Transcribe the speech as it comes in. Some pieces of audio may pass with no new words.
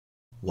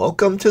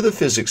Welcome to the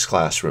Physics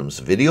Classroom's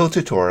video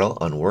tutorial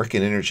on work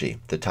and energy.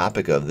 The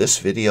topic of this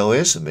video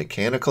is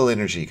mechanical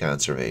energy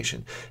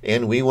conservation,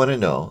 and we want to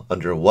know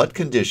under what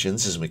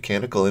conditions is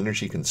mechanical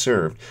energy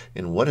conserved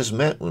and what is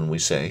meant when we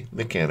say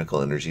mechanical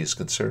energy is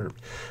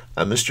conserved.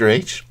 I'm Mr.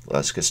 H.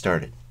 Let's get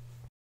started.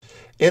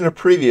 In a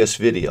previous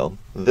video,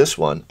 this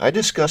one, I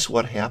discussed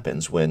what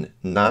happens when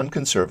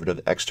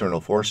non-conservative external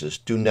forces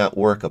do not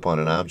work upon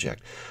an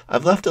object.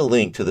 I've left a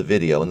link to the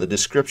video in the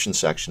description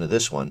section of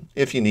this one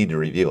if you need to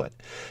review it.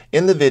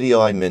 In the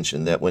video, I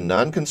mentioned that when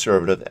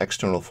non-conservative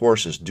external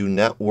forces do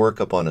not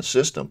work upon a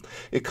system,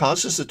 it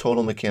causes the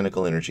total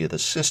mechanical energy of the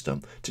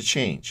system to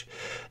change.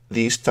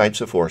 These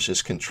types of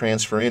forces can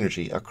transfer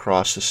energy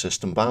across the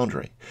system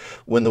boundary.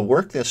 When the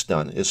work that's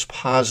done is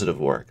positive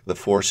work, the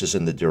force is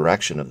in the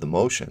direction of the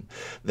motion,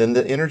 then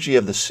the energy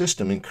of the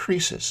system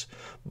increases.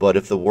 But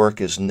if the work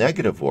is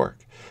negative work,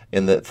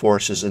 and the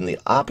force is in the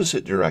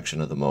opposite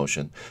direction of the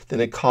motion, then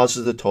it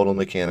causes the total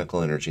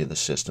mechanical energy of the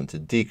system to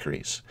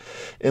decrease.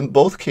 In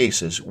both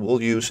cases,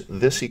 we'll use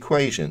this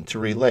equation to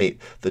relate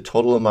the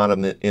total amount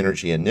of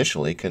energy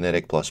initially,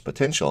 kinetic plus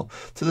potential,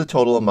 to the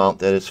total amount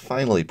that is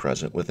finally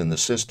present within the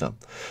system.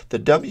 The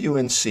W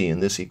and C in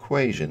this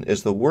equation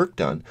is the work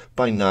done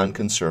by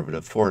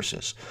non-conservative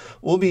forces.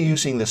 We'll be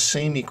using the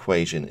same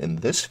equation in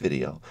this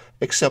video,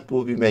 except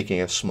we'll be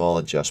making a small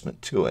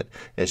adjustment to it,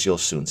 as you'll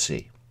soon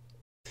see.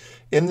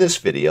 In this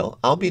video,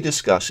 I'll be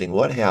discussing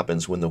what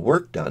happens when the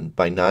work done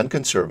by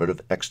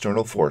non-conservative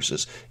external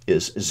forces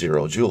is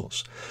 0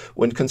 joules.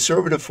 When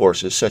conservative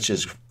forces such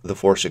as the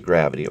force of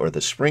gravity or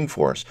the spring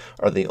force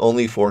are the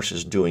only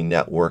forces doing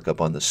net work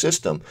upon the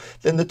system,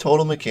 then the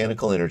total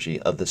mechanical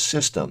energy of the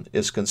system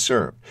is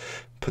conserved.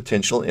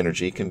 Potential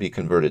energy can be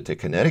converted to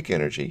kinetic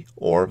energy,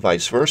 or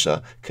vice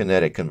versa,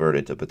 kinetic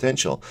converted to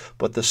potential,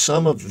 but the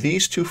sum of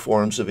these two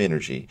forms of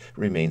energy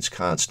remains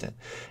constant.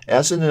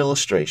 As an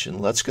illustration,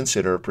 let's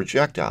consider a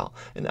projectile,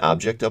 an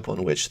object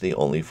upon which the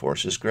only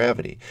force is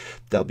gravity.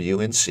 W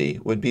and C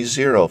would be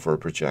 0 for a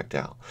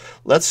projectile.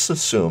 Let's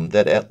assume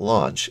that at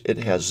launch it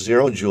has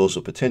 0 joules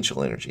of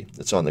potential energy,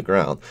 it's on the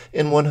ground,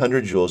 and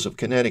 100 joules of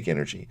kinetic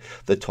energy.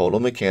 The total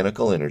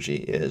mechanical energy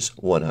is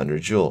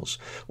 100 joules.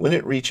 When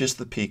it reaches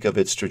the peak of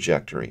its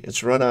trajectory,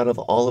 it's run out of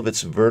all of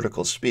its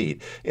vertical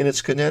speed, and its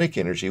kinetic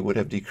energy would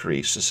have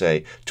decreased to,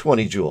 say,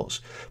 20 joules.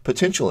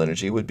 Potential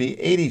energy would be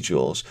 80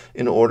 joules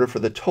in order for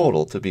the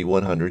total to be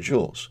 100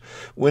 joules.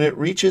 When it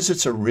reaches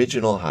its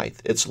original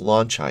height, its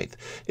launch height,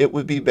 it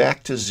would be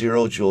back to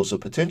 0 joules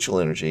of potential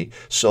energy,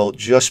 so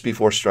just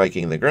before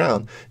striking the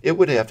ground, it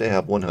would have to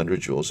have 100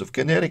 joules of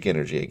kinetic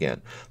energy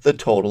again. The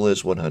total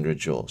is 100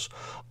 joules.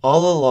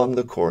 All along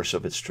the course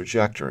of its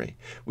trajectory,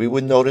 we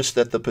would notice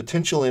that the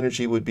potential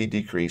energy would be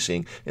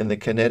decreasing and the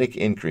kinetic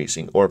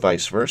increasing, or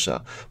vice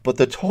versa, but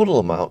the total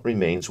amount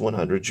remains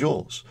 100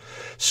 joules.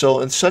 So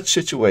in such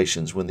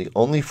situations, when the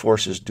only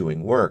forces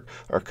doing work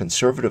are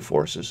conservative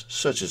forces,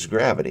 such as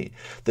gravity,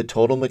 the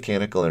total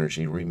mechanical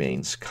energy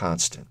remains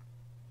constant.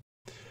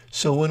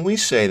 So when we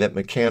say that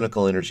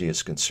mechanical energy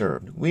is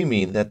conserved, we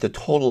mean that the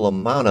total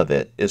amount of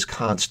it is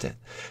constant.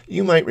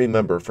 You might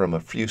remember from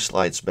a few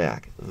slides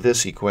back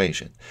this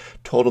equation.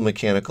 Total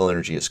mechanical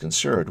energy is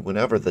conserved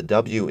whenever the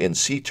W and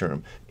C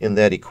term in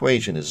that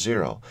equation is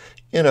 0.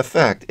 In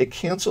effect, it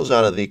cancels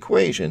out of the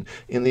equation,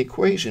 and the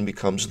equation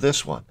becomes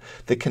this one.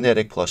 The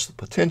kinetic plus the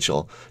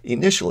potential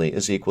initially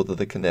is equal to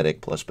the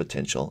kinetic plus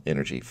potential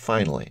energy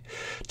finally.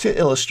 To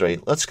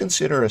illustrate, let's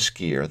consider a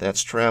skier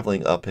that's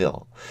traveling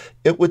uphill.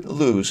 It would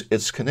lose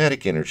its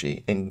kinetic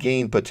energy and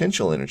gain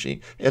potential energy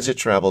as it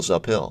travels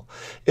uphill.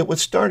 It would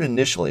start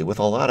initially with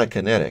a lot of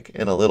kinetic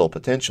and a little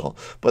potential,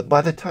 but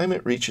by the time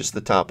it reaches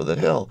the top of the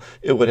hill,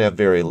 it would have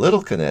very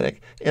little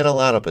kinetic and a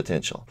lot of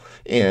potential.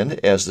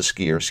 And as the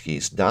skier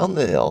skis down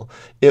the hill,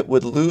 it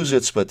would lose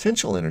its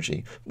potential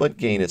energy but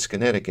gain its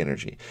kinetic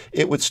energy.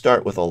 It would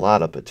start with a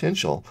lot of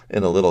potential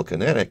and a little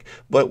kinetic,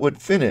 but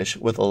would finish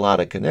with a lot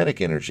of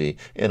kinetic energy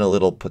and a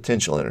little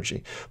potential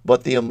energy.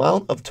 But the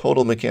amount of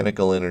total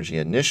mechanical energy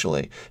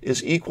initially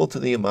is equal to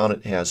the amount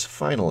it has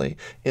finally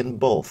in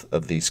both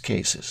of these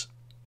cases.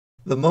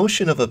 The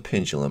motion of a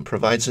pendulum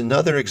provides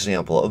another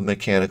example of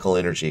mechanical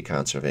energy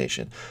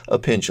conservation. A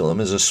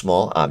pendulum is a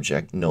small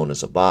object known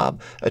as a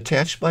bob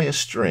attached by a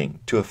string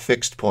to a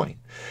fixed point.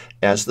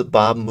 As the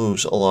bob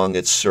moves along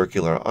its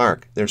circular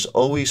arc, there's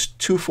always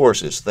two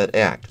forces that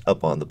act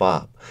upon the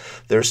bob.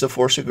 There's the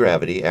force of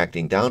gravity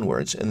acting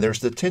downwards, and there's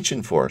the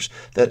tension force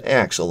that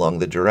acts along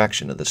the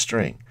direction of the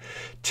string.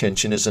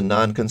 Tension is a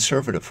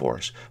non-conservative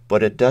force,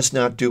 but it does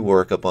not do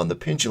work upon the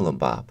pendulum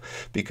bob,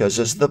 because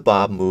as the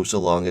bob moves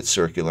along its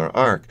circular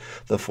arc,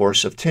 the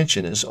force of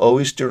tension is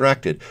always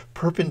directed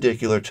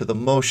perpendicular to the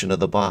motion of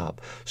the bob.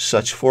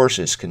 Such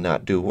forces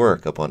cannot do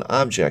work upon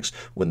objects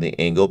when the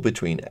angle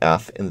between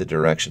F and the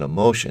direction of of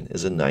motion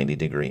is a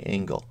 90-degree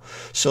angle.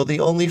 So the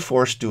only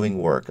force doing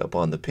work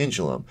upon the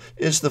pendulum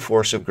is the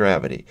force of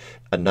gravity,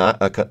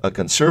 a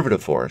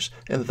conservative force,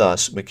 and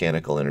thus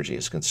mechanical energy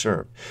is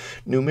conserved.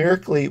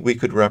 Numerically, we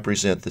could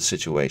represent the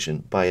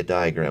situation by a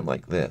diagram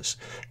like this.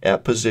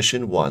 At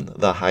position 1,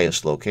 the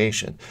highest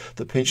location,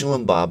 the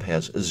pendulum bob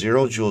has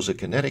 0 joules of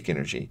kinetic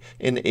energy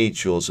and 8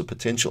 joules of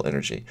potential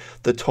energy.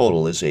 The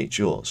total is 8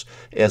 joules.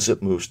 As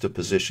it moves to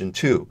position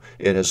 2,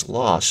 it has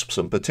lost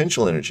some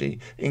potential energy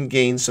and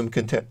gained some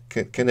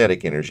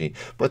kinetic energy,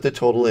 but the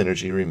total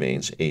energy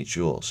remains 8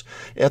 joules.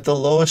 At the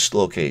lowest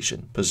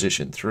location,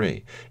 position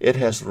 3, it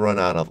has run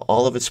out of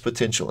all of its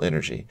potential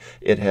energy.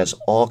 It has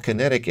all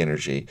kinetic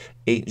energy,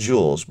 8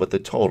 joules, but the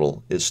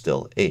total is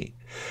still 8.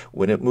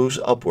 When it moves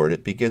upward,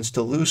 it begins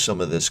to lose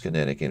some of this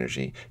kinetic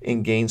energy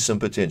and gain some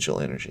potential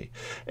energy.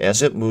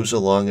 As it moves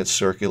along its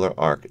circular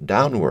arc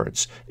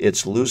downwards,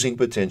 it's losing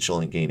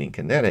potential and gaining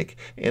kinetic,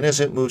 and as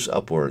it moves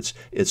upwards,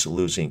 it's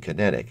losing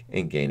kinetic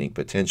and gaining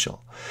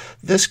potential.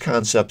 This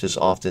concept is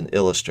often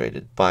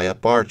illustrated by a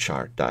bar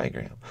chart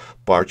diagram.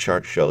 Bar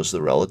chart shows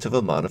the relative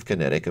amount of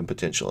kinetic and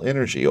potential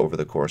energy over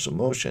the course of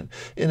motion,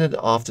 and it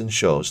often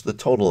shows the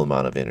total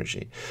amount of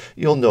energy.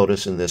 You'll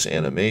notice in this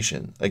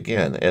animation,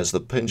 again, as the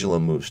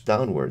pendulum moves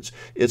downwards,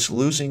 it's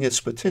losing its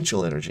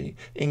potential energy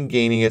and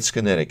gaining its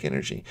kinetic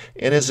energy,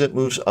 and as it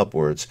moves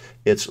upwards,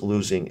 it's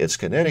losing its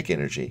kinetic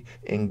energy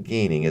and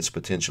gaining its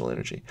potential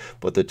energy.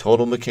 But the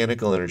total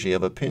mechanical energy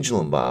of a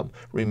pendulum bob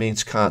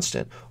remains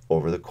constant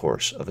over the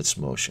course of its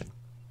motion.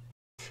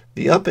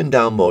 The up and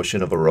down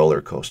motion of a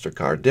roller coaster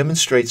car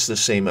demonstrates the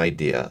same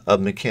idea of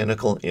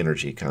mechanical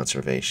energy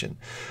conservation.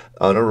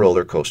 On a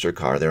roller coaster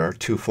car, there are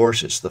two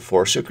forces: the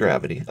force of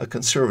gravity, a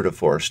conservative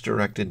force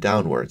directed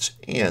downwards,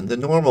 and the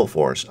normal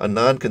force, a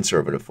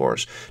non-conservative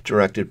force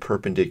directed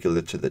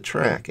perpendicular to the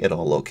track at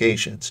all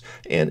locations.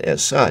 And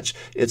as such,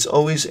 it's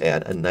always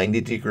at a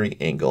 90-degree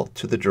angle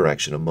to the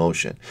direction of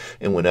motion.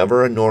 And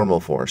whenever a normal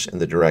force and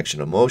the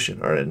direction of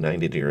motion are at a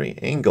 90-degree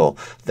angle,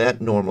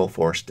 that normal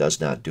force does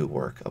not do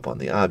work upon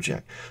the object.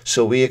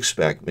 So we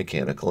expect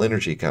mechanical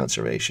energy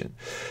conservation.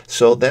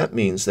 So that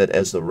means that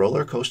as the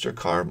roller coaster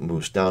car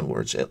moves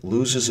downwards, it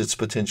loses its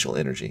potential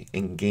energy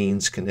and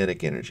gains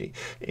kinetic energy.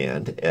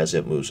 And as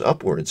it moves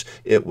upwards,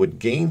 it would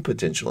gain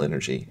potential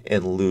energy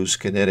and lose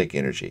kinetic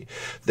energy.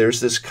 There's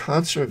this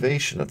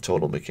conservation of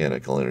total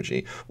mechanical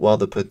energy while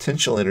the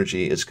potential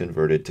energy is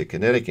converted to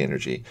kinetic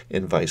energy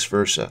and vice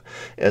versa.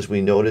 As we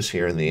notice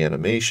here in the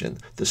animation,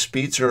 the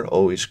speeds are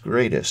always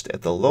greatest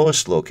at the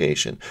lowest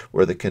location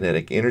where the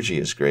kinetic energy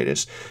is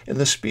greatest, and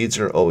the speeds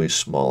are always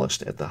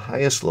smallest at the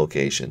highest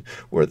location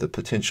where the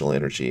potential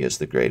energy is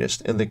the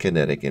greatest and the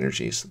kinetic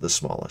energy is the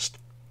smallest.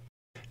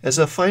 As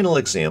a final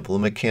example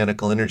of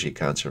mechanical energy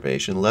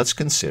conservation, let's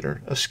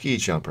consider a ski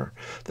jumper.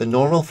 The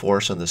normal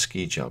force on the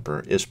ski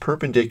jumper is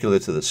perpendicular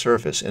to the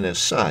surface and as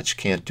such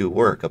can't do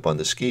work upon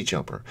the ski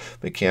jumper.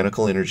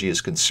 Mechanical energy is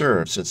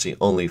conserved since the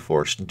only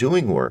force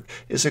doing work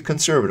is a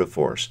conservative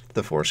force,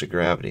 the force of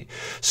gravity.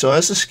 So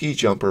as the ski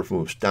jumper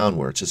moves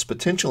downwards, its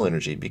potential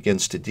energy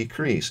begins to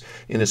decrease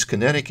and its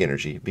kinetic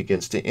energy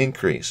begins to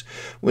increase.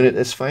 When it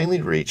has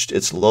finally reached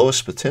its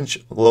lowest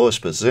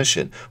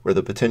position, where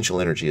the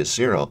potential energy is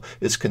 0,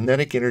 its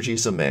kinetic energy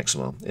is the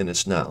maximum, and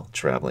it's now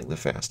traveling the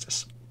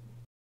fastest.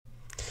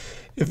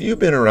 If you've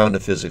been around a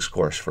physics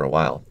course for a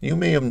while, you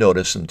may have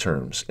noticed some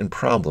terms and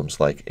problems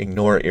like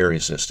ignore air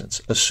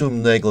resistance,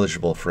 assume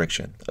negligible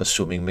friction,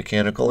 assuming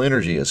mechanical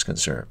energy is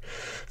conserved.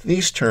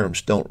 These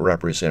terms don't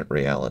represent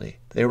reality.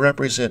 They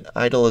represent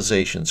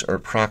idealizations or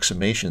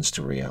approximations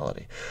to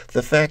reality.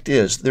 The fact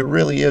is, there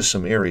really is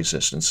some air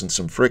resistance and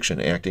some friction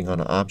acting on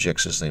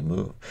objects as they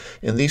move.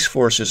 And these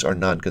forces are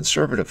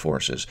non-conservative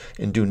forces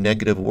and do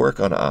negative work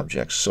on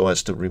objects so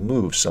as to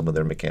remove some of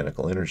their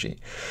mechanical energy.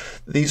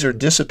 These are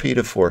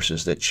dissipative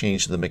forces that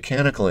change the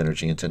mechanical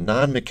energy into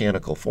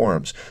non-mechanical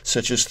forms,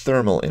 such as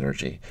thermal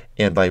energy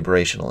and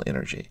vibrational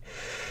energy.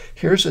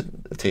 Here's a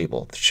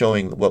table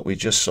showing what we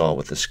just saw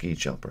with the ski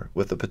jumper,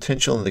 with the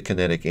potential and the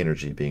kinetic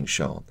energy being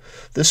shown.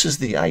 This is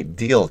the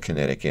ideal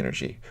kinetic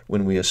energy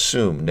when we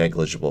assume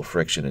negligible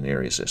friction and air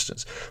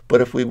resistance.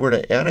 But if we were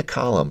to add a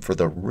column for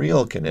the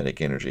real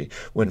kinetic energy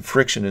when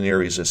friction and air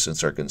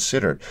resistance are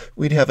considered,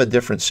 we'd have a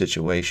different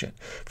situation.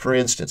 For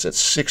instance, at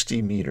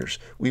 60 meters,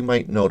 we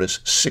might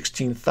notice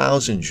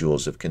 16,000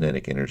 joules of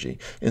kinetic energy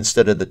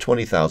instead of the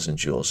 20,000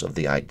 joules of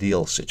the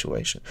ideal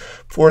situation.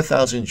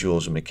 4,000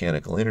 joules of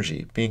mechanical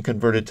energy being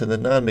converted to the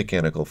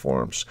non-mechanical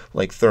forms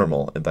like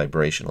thermal and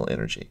vibrational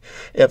energy.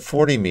 At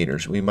 40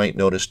 meters, we might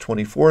notice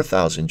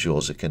 24,000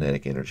 joules of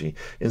kinetic energy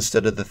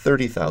instead of the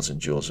 30,000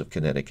 joules of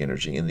kinetic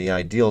energy in the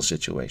ideal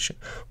situation.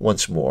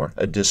 Once more,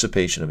 a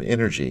dissipation of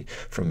energy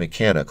from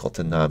mechanical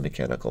to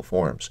non-mechanical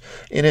forms.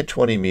 And at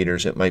 20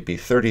 meters, it might be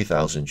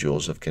 30,000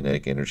 joules of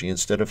kinetic energy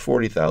instead of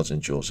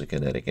 40,000 joules of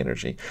kinetic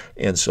energy,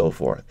 and so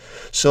forth.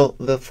 So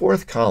the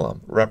fourth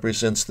column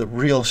represents the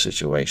real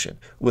situation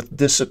with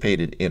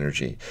dissipated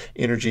energy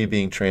energy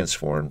being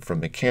transformed from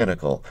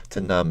mechanical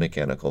to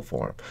non-mechanical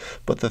form.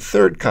 But the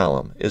third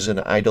column is an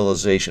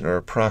idealization or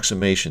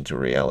approximation to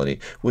reality,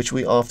 which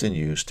we often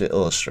use to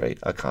illustrate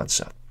a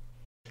concept.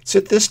 It's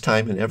at this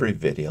time in every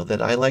video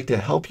that I like to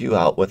help you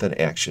out with an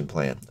action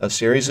plan, a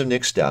series of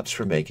next steps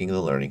for making the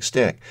learning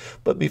stick.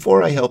 But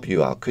before I help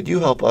you out, could you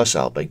help us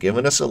out by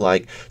giving us a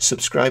like,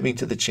 subscribing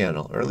to the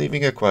channel, or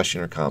leaving a question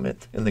or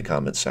comment in the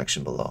comment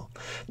section below?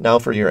 Now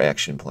for your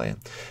action plan.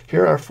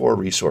 Here are 4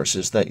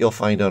 resources that you'll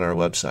find on our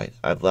website.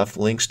 I've left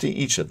links to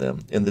each of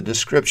them in the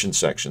description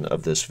section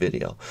of this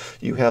video.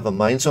 You have a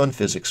Minds on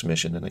Physics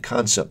mission and a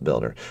concept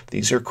builder.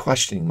 These are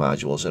questioning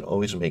modules that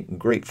always make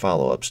great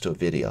follow-ups to a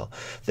video.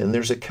 Then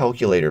there's a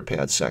calculator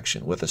pad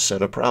section with a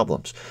set of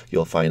problems.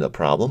 You'll find a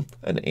problem,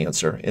 an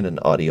answer, and an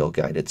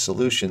audio-guided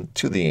solution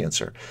to the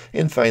answer.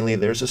 And finally,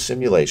 there's a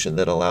simulation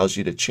that allows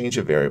you to change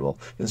a variable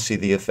and see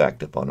the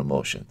effect upon a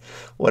motion.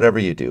 Whatever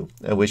you do,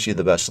 I wish you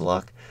the best of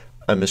luck.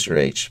 I'm Mr.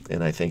 H,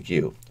 and I thank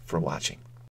you for watching.